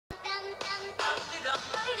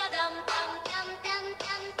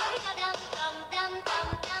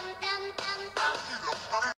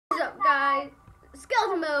What's up, guys?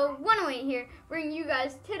 Skeleton Mo 108 here, bringing you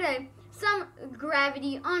guys today some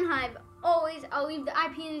gravity on Hive. Always, I'll leave the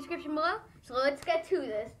IP in the description below. So let's get to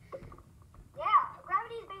this. Yeah,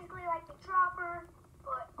 gravity is basically like the dropper,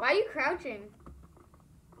 but... Why are you crouching?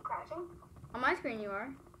 I'm crouching. On my screen you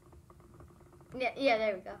are. Yeah,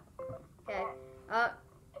 there we go. Okay.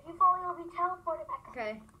 If you fall, you'll be teleported back.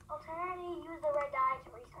 Okay. Alternatively, use the red die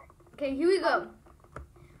to restart. Okay, here we go.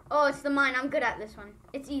 Oh, it's the mine. I'm good at this one.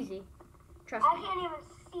 It's easy. Trust me. I can't even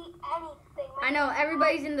see anything. I know,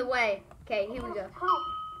 everybody's in the way. Okay, here we go.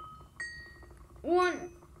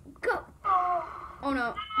 One, go. Oh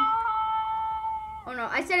no. Oh no,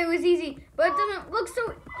 I said it was easy, but it doesn't look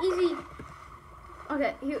so easy.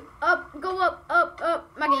 Okay, here, up, go up, up,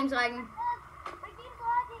 up. My game's lagging. My game's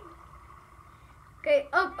lagging. Okay,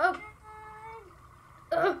 up, up.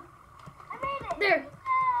 I made it. There.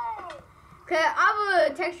 Yay. Okay, I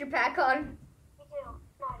have a texture pack on. Me too.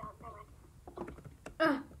 No, I don't.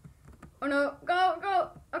 Never mind. Oh no,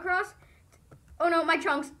 go, across. Oh no, my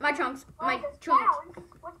chunks, my chunks. Bounce.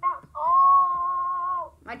 What's bounce?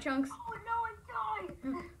 Oh. My chunks. Oh no, I'm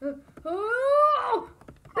dying. Oh,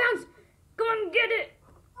 bounce. Go on, get it.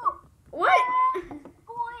 Oh. What?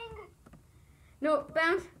 Boing. No,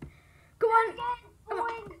 bounce. Go on. Again.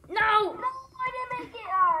 Boing. No. No, I didn't make it.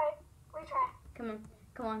 Alright. Retry. Come on.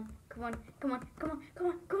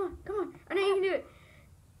 I know you can do it.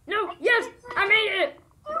 No, yes, I made it.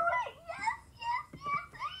 Do it. Yes.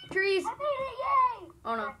 Trees. I made it. Yay.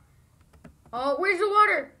 Oh no. Oh, where's the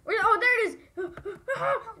water? Oh, there it is. No.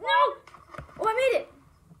 Oh, I made it.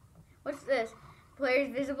 What's this?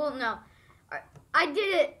 Players visible? No. I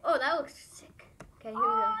did it. Oh, that looks sick. Okay, here we go. I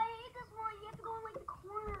hate this one. You have to go in like the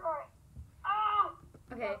corner. Alright. Oh.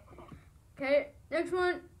 Okay. Okay, next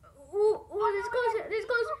one. Ooh, this close.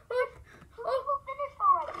 Oh. Who finished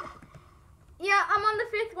already? Yeah, I'm on the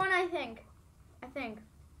 5th one, I think.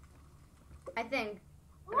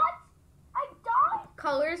 What? I died?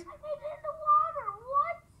 Colors. I made it in the water.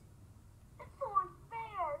 What? It's so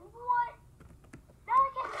unfair. What? Now I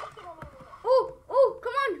can't make it anymore. Ooh,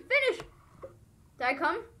 come on, finish. Did I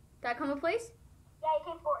come a place? Yeah, you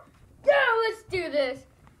came forward. Yeah, let's do this.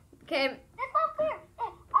 Okay. That's not fair. I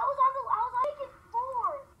was making 4.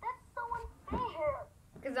 That's so unfair.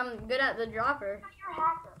 Because I'm good at the dropper. You're a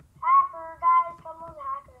hacker. Hacker, guys. Someone's a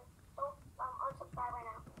hacker. Don't unsubscribe right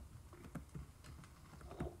now.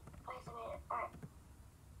 I just made it. Alright.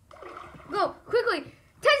 Go, quickly.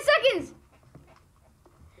 10 seconds.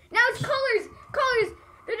 Now it's colors.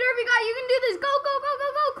 The derby guy, you can do this. Go,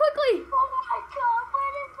 quickly. Oh my god,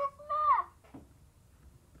 what is this map?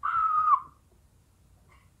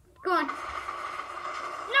 Go on.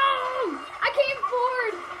 No, I came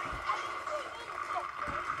forward.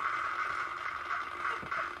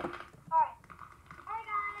 Alright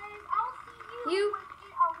guys, I'll see You.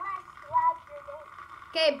 in a less lag your day.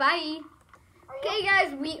 Okay, bye. Okay, guys,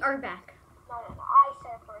 we are back. No, I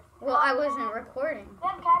said first. Well, I wasn't recording. We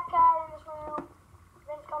have Cat in this room. His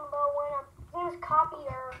name's His name is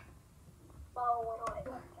Copier.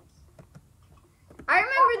 I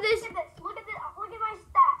remember this. Look at this. Look at my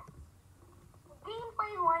stats. Game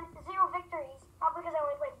played 0 victories. Probably because I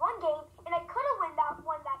only played 1 game, and I could have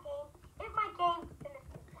won that game if my game finished.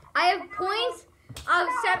 I have points of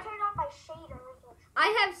I turned off my shaders. I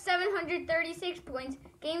have 736 points.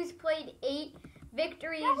 Games played 8.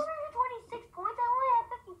 Victories. 726 points. I only had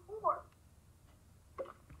 54.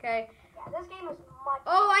 Okay. Yeah, this game is much.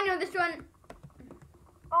 Oh, I know this one.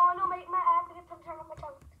 Oh no, I have to turn off my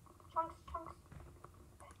chunks.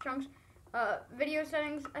 Chunks. Video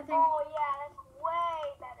settings, I think. Oh yeah, that's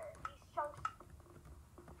way better. These chunks.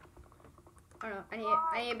 Oh no, I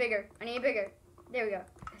need it bigger. There we go.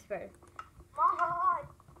 That's better. Come on.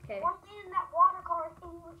 Okay. One thing in that watercolor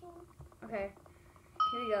thing machine. Okay.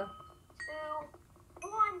 Here we go. 2,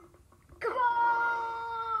 1, go!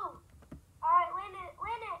 Alright, land it.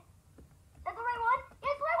 Is that the right one?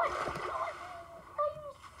 Yes, the right one!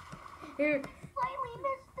 Here. Slightly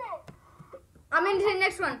missed it. I'm into the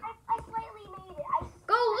next one. I slightly made it.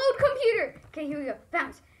 Go load computer. Okay, here we go.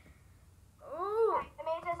 Bounce. Oh. Right, I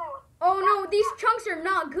made it to the second one. Oh no, these chunks are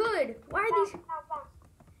not good. Why are these? Bounce.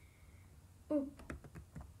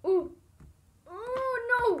 Ooh. Oh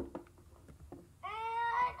no.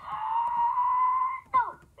 And no,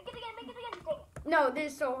 make it again. Take it. No,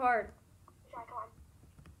 this is so hard. Try, come on.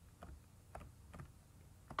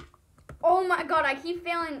 Oh my god, I keep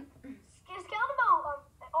failing. Skeleton bow. What?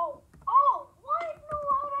 No,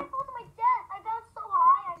 how did I fall to my death? I got so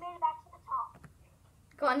high, I made it back to the top.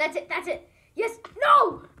 Go on, that's it. Yes.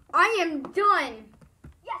 No. I am done.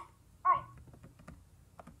 Yes. All right.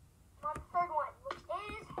 I'm on the third one, which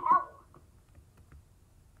is hell.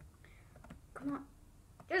 Come on.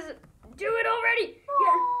 Just do it already. No.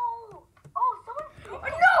 Yeah. Oh, someone. Oh,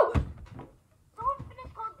 no. Someone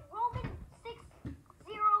finished called Roman 605.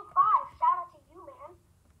 Shout out to you, man.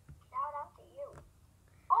 Shout out to you.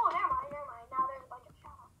 Oh, never mind. Now there's a bunch of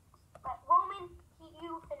shout outs. But Roman,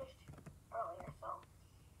 you finished earlier, so.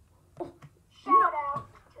 Shout out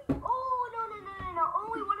to you. Oh, no.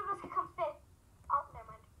 Only one of us can come fifth. Oh, never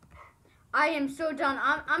mind. I am so done.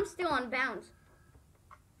 I'm still on bounds.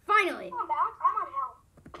 Finally. I'm on bounce. I'm on hell.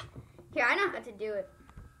 Here, I know how to do it.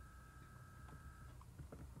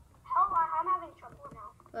 Hell, I'm having trouble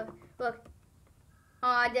now. Look. Oh,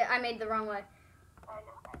 I made the wrong way. I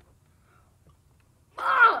know that.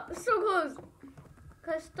 Ah, so close.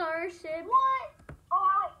 Cause Starship What? Oh,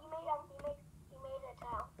 wait. You made it to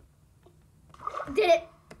hell. did it.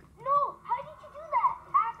 No, how did you do that?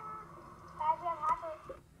 Hacker. Hacker.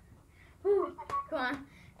 Whew.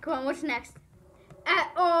 Come on. What's next?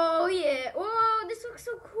 Oh yeah. Oh, this looks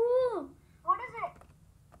so cool. What is it?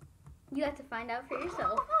 You have to find out for No,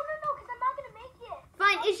 yourself. because I'm not going to make it.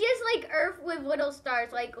 Fine. It's just like Earth with little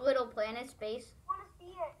stars, like little planet space. I want to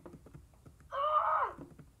see it.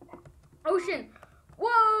 Ocean.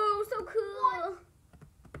 Whoa, so cool.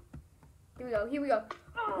 Here we go.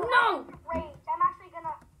 No. Great. I'm actually going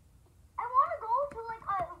to... I want to go to like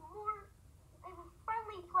a more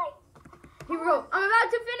friendly place. Here we go. I'm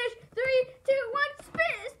about to finish. 3, 2, 1,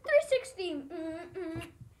 spin. It's 360.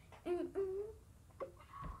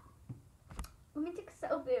 Let me take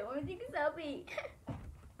a selfie.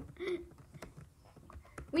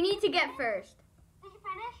 We need to get first. Did you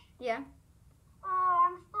finish? Yeah.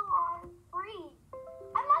 I'm still on 3.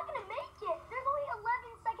 I'm not going to make it. There's only 11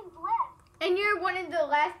 seconds left. And you're one of the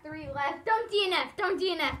last 3 left. Don't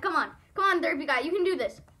DNF. Come on, Derpy guy. You can do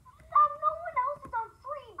this. No one else is on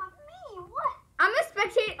 3 but me. What? I'm a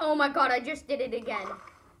spectator. Oh my god, I just did it again.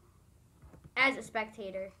 As a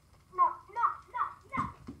spectator. No.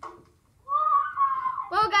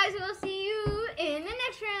 Well, guys, we'll see you in the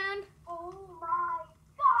next round. Oh my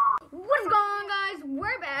god. What's going on, guys?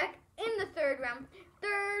 We're back in the third round.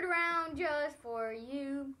 Third round just for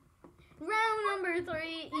you. Round number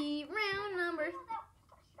 3. Round number... In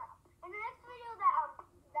the next video that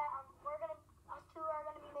us two are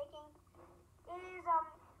gonna be making is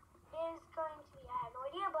going to be, I have no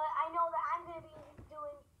idea, but I know that I'm gonna be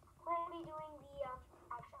doing the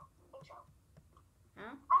intro.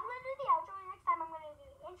 Huh? I'm gonna do the outro, and next time I'm gonna do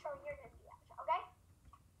the intro, and you're gonna do the outro, okay?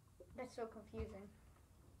 That's so confusing.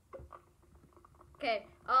 Okay,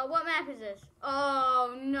 what map is this?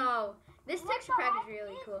 Oh, no. This texture pack is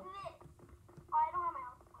really cool. I don't have my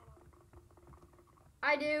house.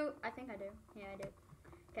 I do. I think I do. Yeah, I do.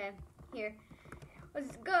 Okay, here.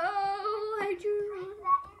 Let's go. I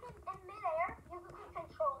That in midair, you have to click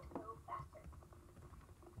control to move faster.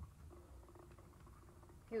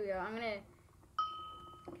 Here we go. I'm gonna...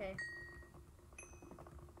 Okay.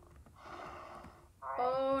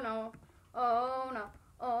 Oh, no.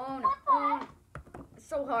 What the heck? It's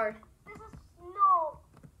so hard. This is no.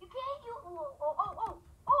 You can't use.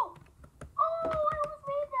 Oh! I almost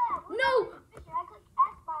made that. No! I clicked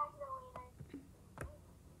X by accidentally.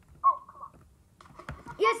 Oh, come on.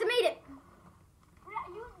 Yes, I made it.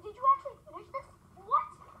 Did you actually finish this? What?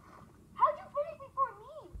 How'd you finish before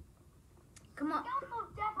me? Come on. Don't go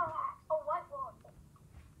Devo hack. Oh, what?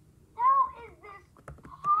 How is this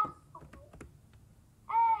possible?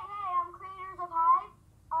 Hey, I'm creators of Hive.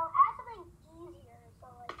 Add something easier so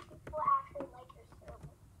like people actually like your server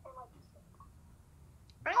and like your server.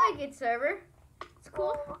 I like it, server. It's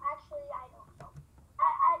cool. Well, actually, I don't know.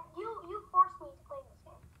 You forced me to play this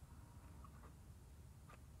game.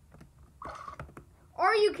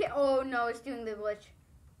 Or you can... Oh, no, it's doing the glitch.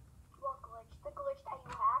 What glitch? The glitch that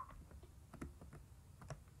you have?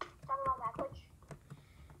 Talking about that glitch?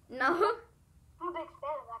 No? I'm a big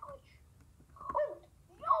fan of that glitch. Oh,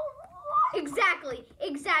 yo, what?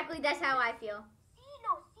 Exactly. That's how I feel.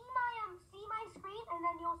 See my screen, and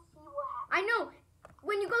then you'll see what happens. I know.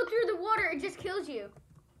 When you go through the water, it just kills you.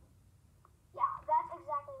 Yeah, that's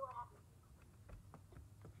exactly what happened.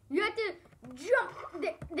 You have to jump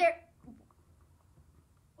there.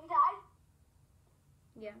 You died?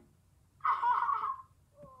 Yeah.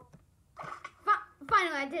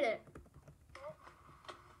 Finally, I did it.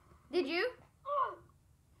 Did you?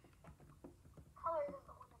 Colors is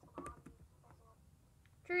the one that's gonna harm me.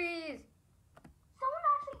 Trees. Someone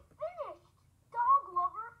actually finished. Dog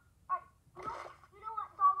lover. You know what,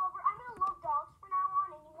 dog lover? I'm gonna love dogs from now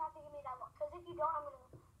on, and you have to give me that look. Because if you don't, I'm gonna.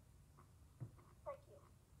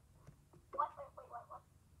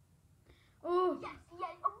 Oh. Yes,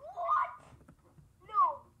 yes. What?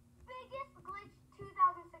 No. Biggest glitch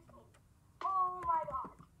 2016. Oh my god.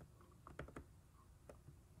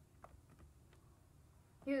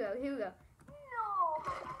 Here we go. Here we go. No.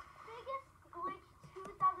 Biggest glitch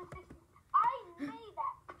 2016. I made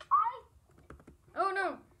that. Oh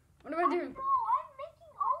no. What am I doing? No, I'm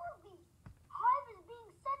making all of these. Hive is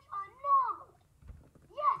being such a nub.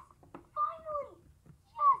 Yes. Finally.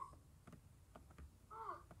 Yes.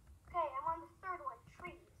 Okay, I'm on the third one.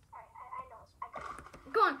 Trees. Alright, I know. I can.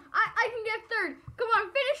 Come on. I can get third. Come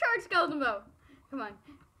on. Finish hard skeleton bow. Come on.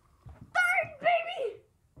 Third, baby.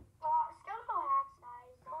 Skeleton Bow hacks,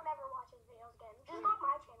 guys. Don't ever watch his videos again. Just go to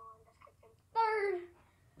my channel in the description. Third.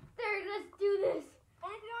 Third. Let's do this. And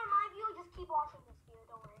if you're on my view, just keep watching this video.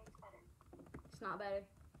 Don't worry, it's better. It's not better. It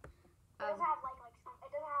doesn't have lag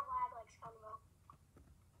like Skeleton Bow.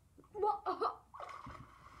 Well,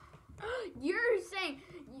 you're saying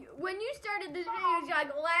when you started this video, you're like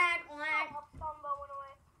lag. Skeleton Bow went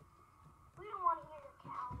away. We don't want to hear your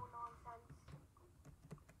cow nonsense.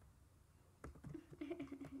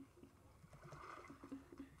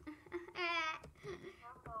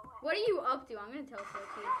 What are you up to? I'm gonna tell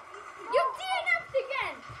Sophie. You DNF'd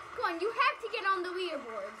again! Come on, you have to get on the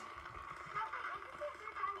leaderboards.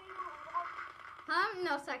 Huh?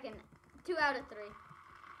 No, second. 2 out of 3.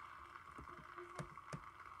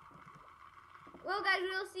 Well, guys,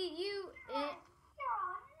 we'll see you in...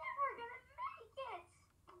 You're never gonna make it!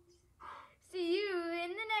 See you in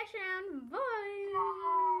the next round. Bye!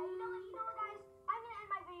 Bye.